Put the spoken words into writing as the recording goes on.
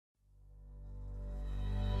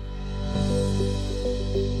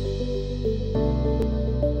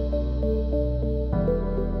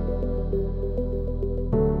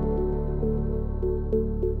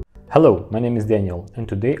Hello, my name is Daniel, and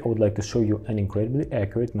today I would like to show you an incredibly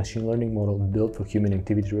accurate machine learning model built for human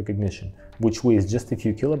activity recognition, which weighs just a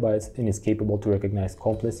few kilobytes and is capable to recognize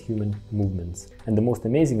complex human movements. And the most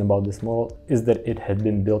amazing about this model is that it had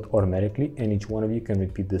been built automatically and each one of you can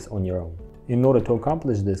repeat this on your own. In order to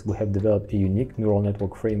accomplish this, we have developed a unique neural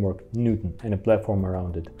network framework, Neuton, and a platform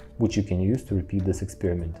around it, which you can use to repeat this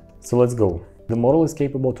experiment. So let's go! The model is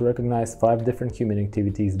capable to recognize 5 different human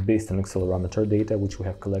activities based on accelerometer data which we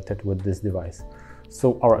have collected with this device.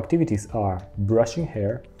 So our activities are brushing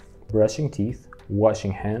hair, brushing teeth,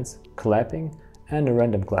 washing hands, clapping, and a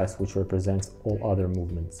random class which represents all other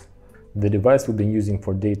movements. The device we've been using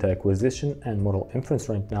for data acquisition and model inference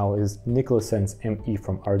right now is Nicla Sense Me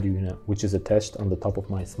from Arduino, which is attached on the top of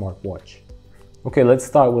my smartwatch. Okay, let's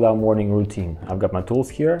start with our morning routine. I've got my tools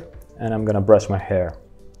here and I'm gonna brush my hair.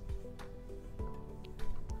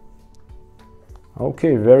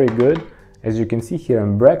 Okay, very good. As you can see here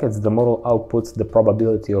in brackets, the model outputs the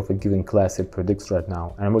probability of a given class it predicts right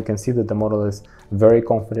now. And we can see that the model is very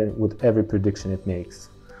confident with every prediction it makes.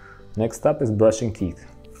 Next up is brushing teeth.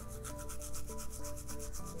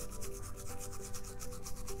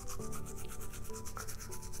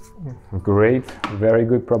 Great, very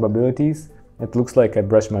good probabilities. It looks like I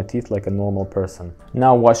brush my teeth like a normal person.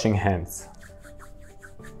 Now washing hands.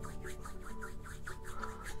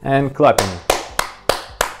 And clapping.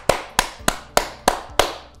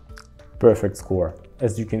 Perfect score.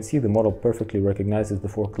 As you can see, the model perfectly recognizes the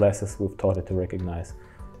 4 classes we've taught it to recognize.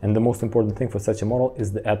 And the most important thing for such a model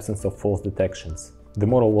is the absence of false detections. The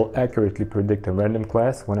model will accurately predict a random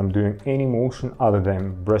class when I'm doing any motion other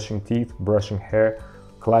than brushing teeth, brushing hair,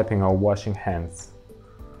 clapping or washing hands.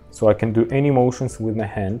 So I can do any motions with my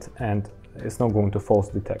hand and it's not going to false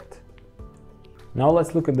detect. Now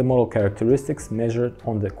let's look at the model characteristics measured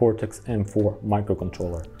on the Cortex M4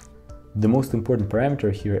 microcontroller. The most important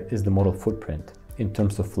parameter here is the model footprint. In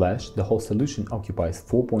terms of flash, the whole solution occupies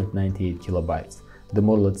 4.98 kilobytes. The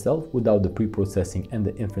model itself, without the pre-processing and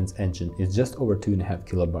the inference engine, is just over 2.5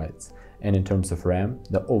 kilobytes. And in terms of RAM,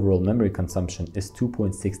 the overall memory consumption is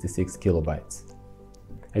 2.66 kilobytes.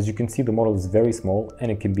 As you can see, the model is very small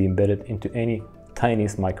and it can be embedded into any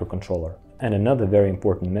tiniest microcontroller. And another very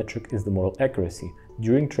important metric is the model accuracy.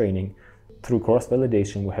 During training, through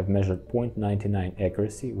cross-validation, we have measured 0.99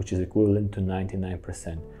 accuracy, which is equivalent to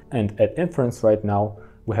 99%. And at inference right now,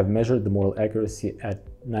 we have measured the model accuracy at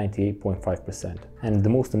 98.5%. And the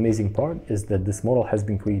most amazing part is that this model has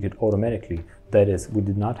been created automatically. That is, we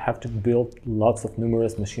did not have to build lots of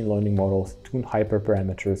numerous machine learning models, tune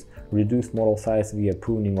hyperparameters, reduce model size via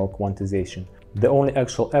pruning or quantization. The only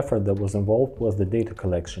actual effort that was involved was the data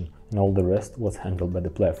collection, and all the rest was handled by the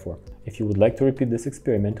platform. If you would like to repeat this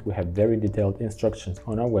experiment, we have very detailed instructions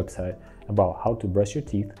on our website about how to brush your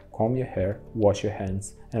teeth, comb your hair, wash your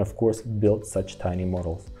hands, and of course build such tiny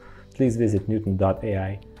models. Please visit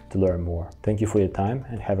neuton.ai to learn more. Thank you for your time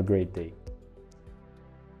and have a great day.